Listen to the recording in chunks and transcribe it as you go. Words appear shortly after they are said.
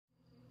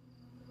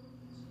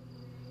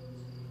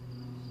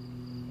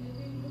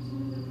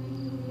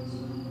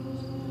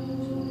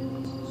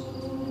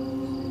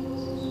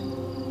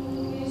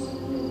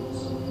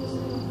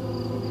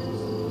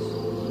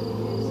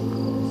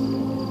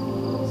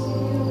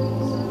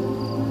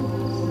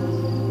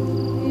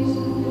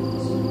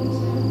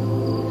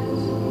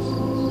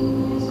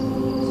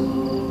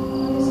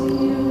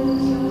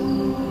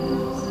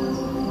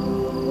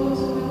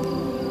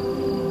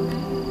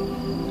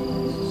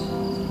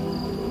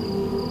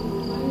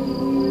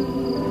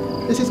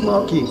This is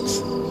Mark Yates,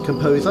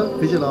 composer,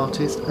 visual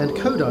artist and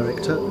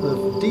co-director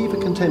of Diva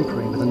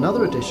Contemporary, with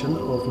another edition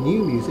of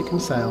new music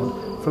and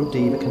sound from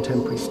Diva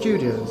Contemporary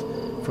Studios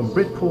from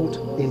Bridport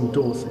in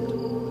Dorset.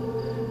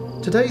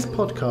 Today's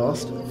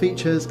podcast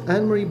features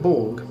Annemarie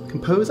Borg,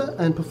 composer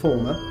and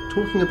performer,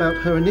 talking about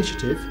her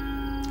initiative,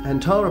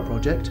 Antara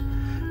project,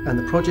 and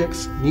the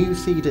project's new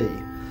CD.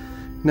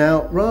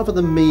 Now, rather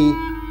than me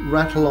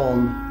rattle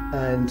on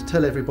and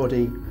tell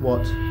everybody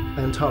what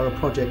Antara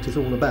project is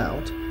all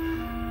about,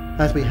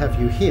 as we have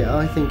you here,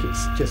 I think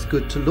it's just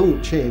good to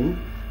launch in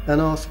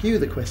and ask you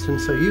the question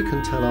so you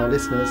can tell our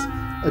listeners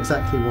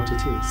exactly what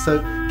it is. So,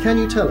 can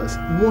you tell us,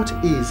 what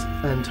is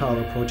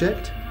Antara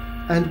project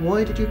and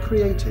why did you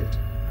create it?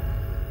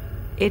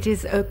 It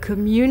is a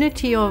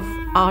community of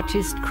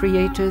artists,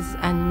 creators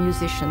and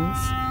musicians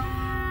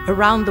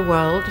around the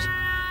world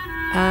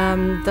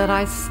that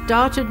I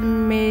started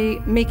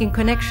making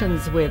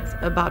connections with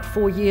about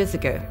 4 years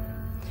ago.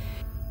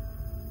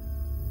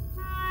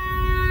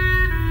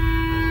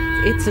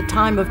 It's a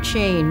time of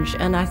change,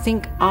 and I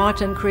think art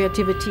and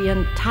creativity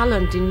and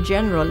talent in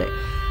general,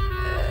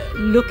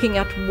 looking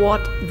at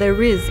what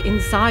there is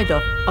inside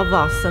of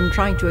us and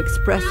trying to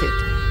express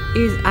it,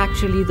 is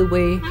actually the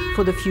way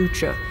for the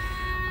future.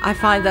 I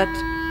find that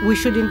we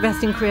should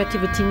invest in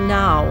creativity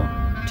now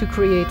to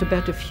create a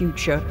better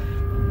future,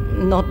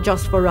 not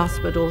just for us,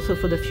 but also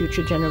for the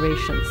future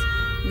generations.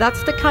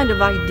 That's the kind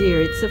of idea.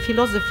 It's a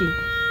philosophy.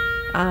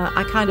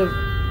 I kind of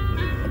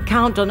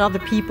count on other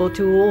people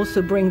to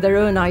also bring their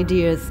own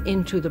ideas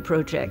into the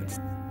project.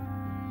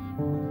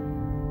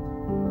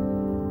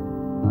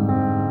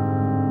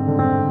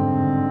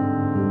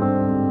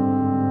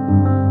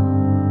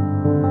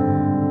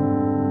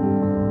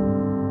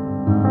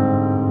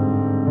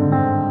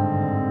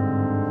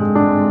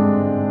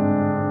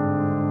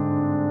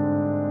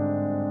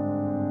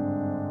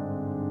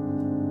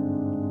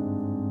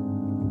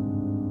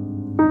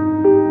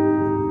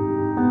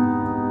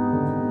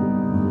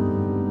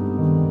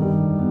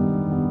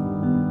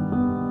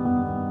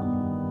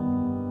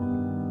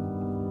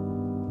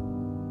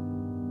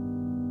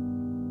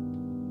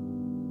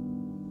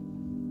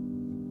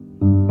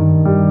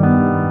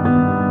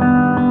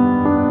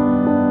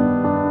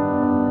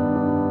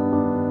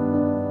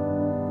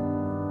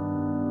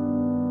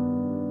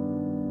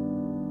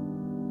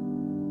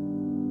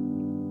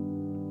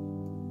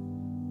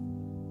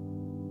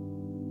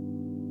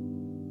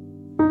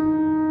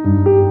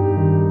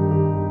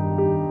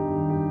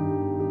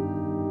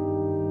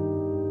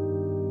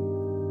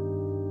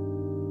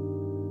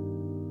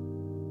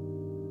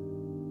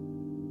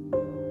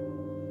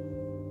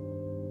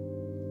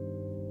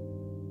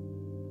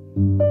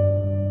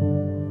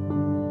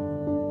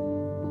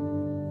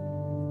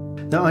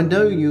 Now, I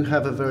know you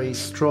have a very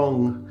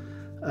strong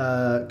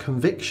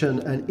conviction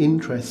and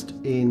interest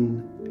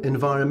in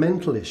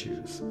environmental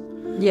issues.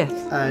 Yes.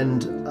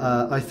 And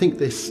I think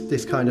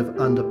this kind of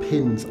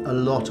underpins a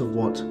lot of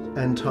what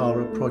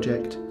Antara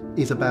project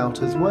is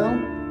about as well.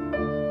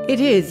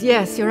 It is,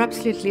 yes, you're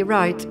absolutely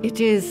right.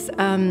 It is.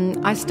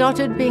 I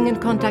started being in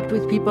contact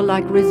with people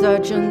like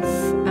Resurgence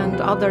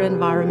and other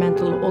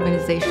environmental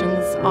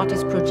organizations,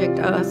 Artist Project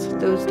Earth,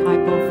 those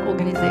type of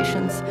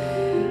organizations.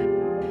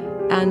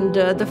 And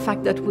the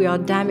fact that we are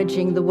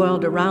damaging the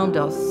world around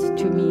us,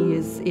 to me,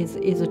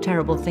 is a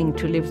terrible thing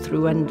to live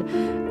through.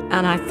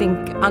 And I think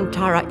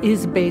Antara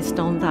is based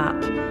on that.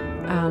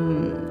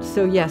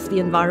 So yes, the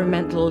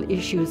environmental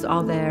issues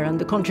are there, and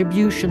the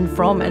contribution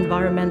from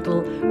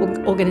environmental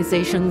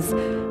organizations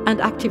and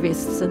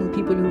activists and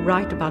people who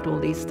write about all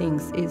these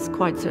things is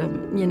quite,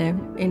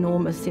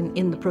 enormous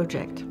in the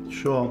project.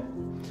 Sure.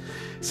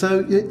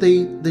 So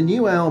the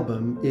new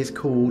album is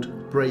called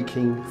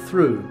Breaking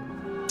Through,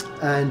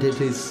 and it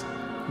is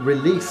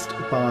released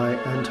by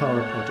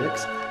Antara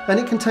Projects, and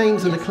it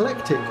contains an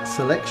eclectic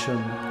selection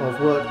of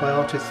work by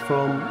artists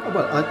from,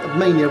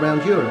 mainly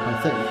around Europe, I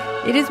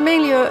think. It is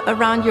mainly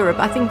around Europe.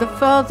 I think the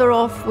further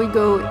off we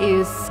go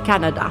is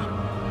Canada.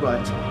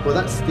 Right. Well,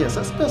 that's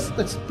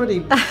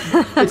pretty.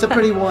 It's a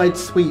pretty wide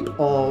sweep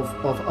of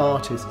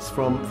artists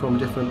from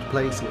different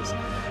places.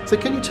 So,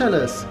 can you tell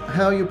us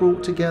how you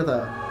brought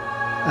together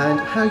and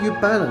how you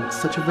balance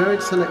such a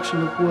varied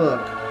selection of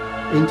work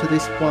into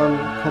this one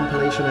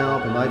compilation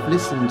album? I've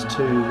listened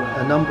to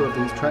a number of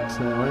these tracks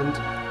now, and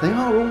they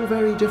are all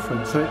very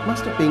different. So it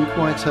must have been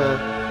quite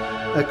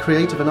a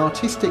creative and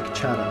artistic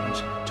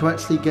challenge to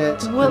actually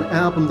get an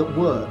album that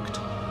worked.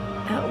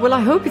 Well, I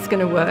hope it's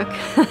going to work.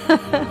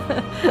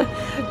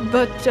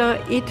 But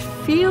it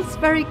feels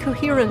very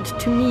coherent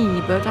to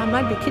me, but I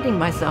might be kidding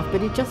myself,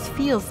 but it just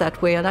feels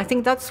that way. And I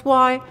think that's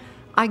why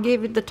I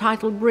gave it the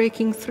title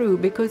Breaking Through,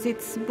 because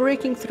it's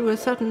breaking through a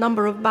certain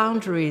number of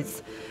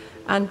boundaries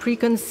and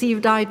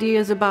preconceived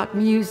ideas about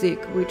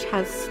music, which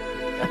has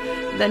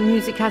then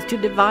music has to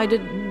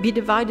be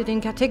divided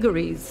in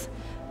categories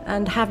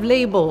and have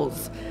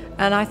labels.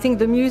 And I think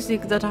the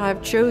music that I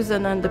have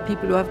chosen and the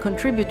people who have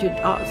contributed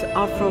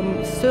are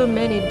from so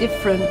many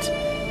different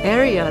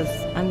areas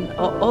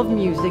of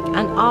music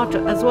and art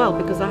as well,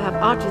 because I have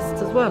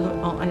artists as well,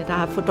 and I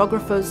have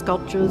photographers,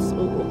 sculptors,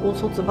 all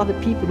sorts of other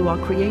people who are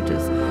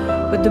creators.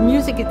 But the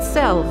music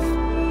itself,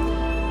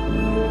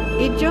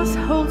 it just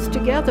holds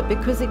together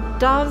because it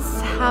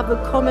does have a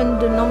common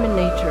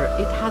denominator.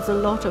 It has a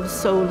lot of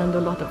soul and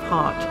a lot of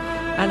heart,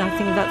 and I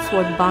think that's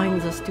what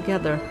binds us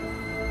together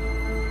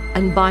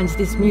and binds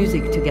this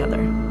music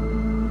together.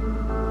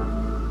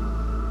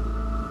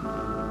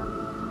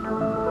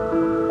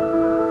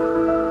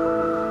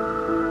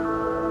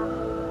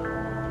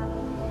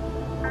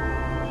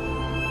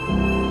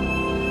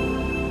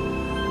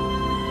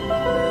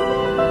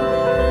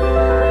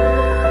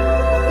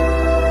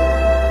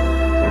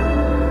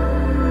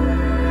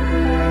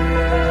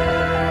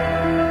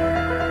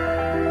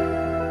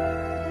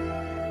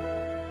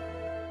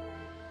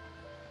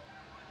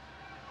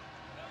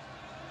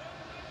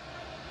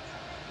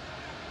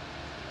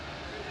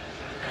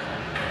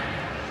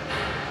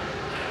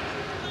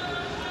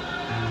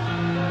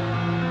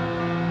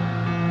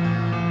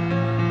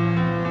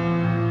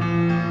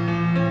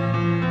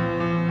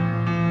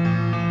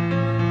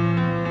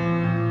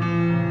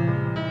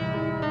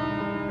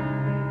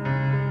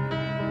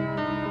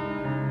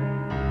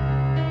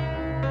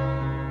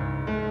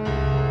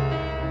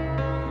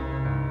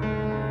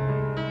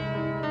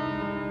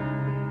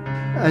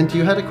 And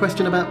you had a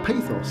question about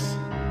pathos.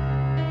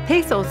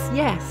 Pathos,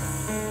 yes.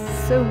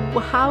 So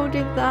how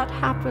did that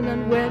happen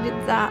and where did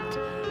that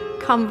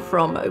come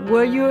from?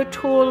 Were you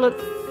at all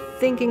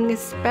thinking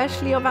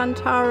especially of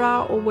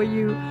Antara, or were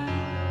you,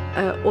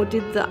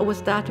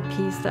 was that a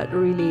piece that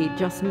really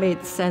just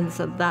made sense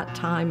at that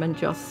time and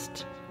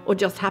just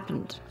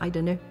happened? I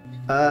don't know.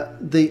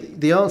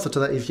 The answer to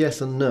that is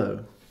yes and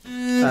no.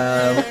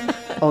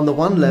 On the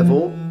one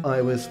level,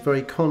 I was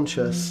very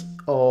conscious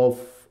of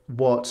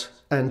what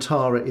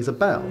Antara is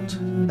about,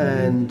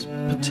 and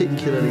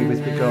particularly with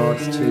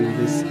regards to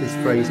this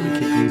phrase that we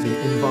keep using,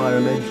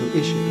 environmental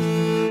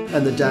issues,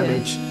 and the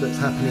damage that's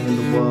happening in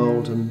the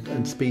world,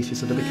 and species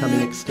that are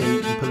becoming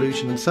extinct, and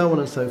pollution, and so on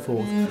and so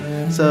forth.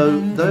 So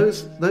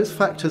those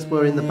factors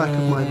were in the back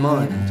of my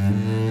mind,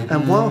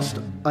 and whilst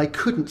I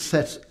couldn't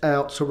set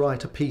out to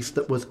write a piece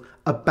that was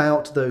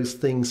about those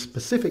things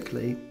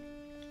specifically,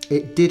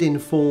 it did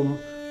inform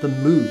the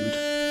mood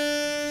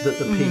that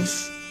the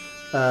piece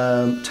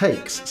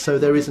takes. So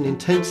there is an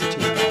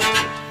intensity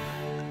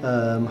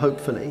about it,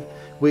 hopefully,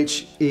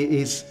 which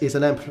is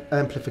an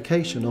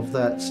amplification of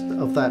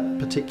that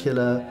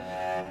particular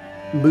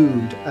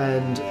mood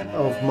and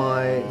of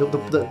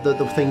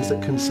the things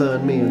that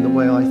concern me and the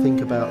way I think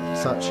about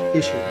such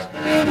issues.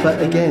 But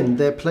again,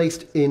 they're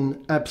placed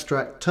in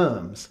abstract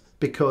terms,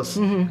 because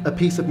a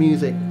piece of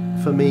music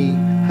for me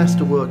has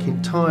to work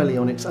entirely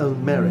on its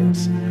own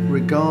merits,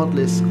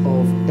 regardless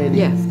of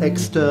any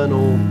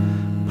external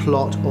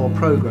plot or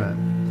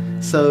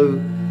program. So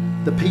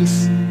the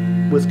piece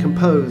was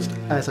composed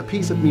as a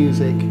piece of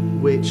music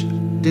which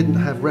didn't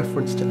have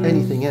reference to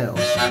anything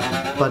else,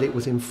 but it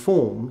was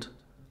informed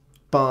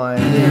by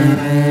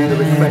the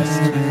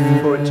request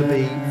for it to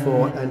be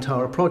for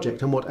Antara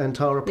Project and what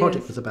Antara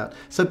Project was about.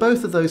 So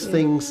both of those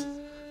things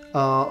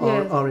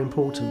are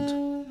important.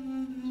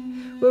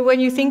 Well, when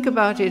you think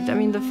about it, I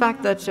mean, the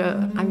fact that,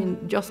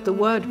 just the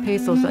word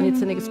pathos, and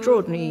it's an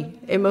extraordinary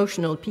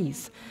emotional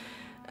piece.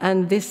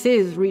 And this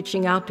is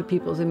reaching out to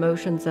people's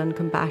emotions and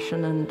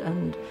compassion,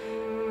 and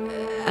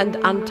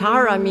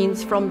Antara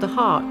means from the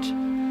heart.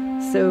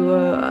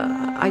 So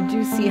I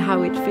do see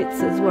how it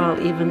fits as well,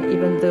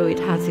 even though it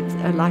has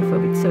a life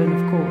of its own,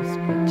 of course.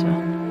 But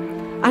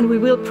and we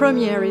will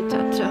premiere it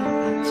at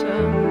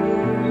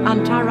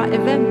Antara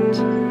event.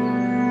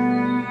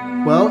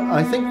 Well,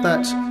 I think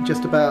that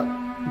just about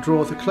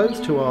draws a close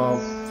to our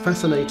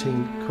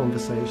fascinating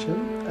conversation.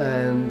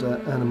 And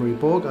Annemarie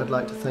Borg, I'd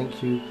like to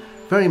thank you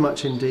very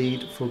much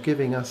indeed for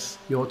giving us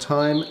your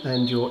time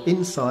and your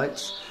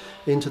insights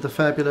into the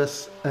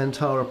fabulous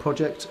Antara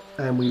project,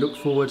 and we look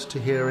forward to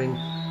hearing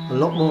a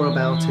lot more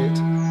about it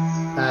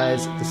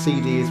as the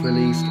CD is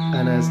released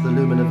and as the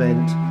Lumen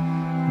event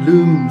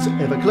looms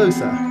ever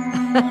closer.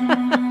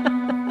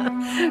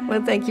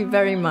 Well, thank you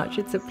very much.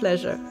 It's a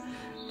pleasure.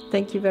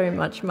 Thank you very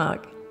much,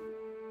 Mark.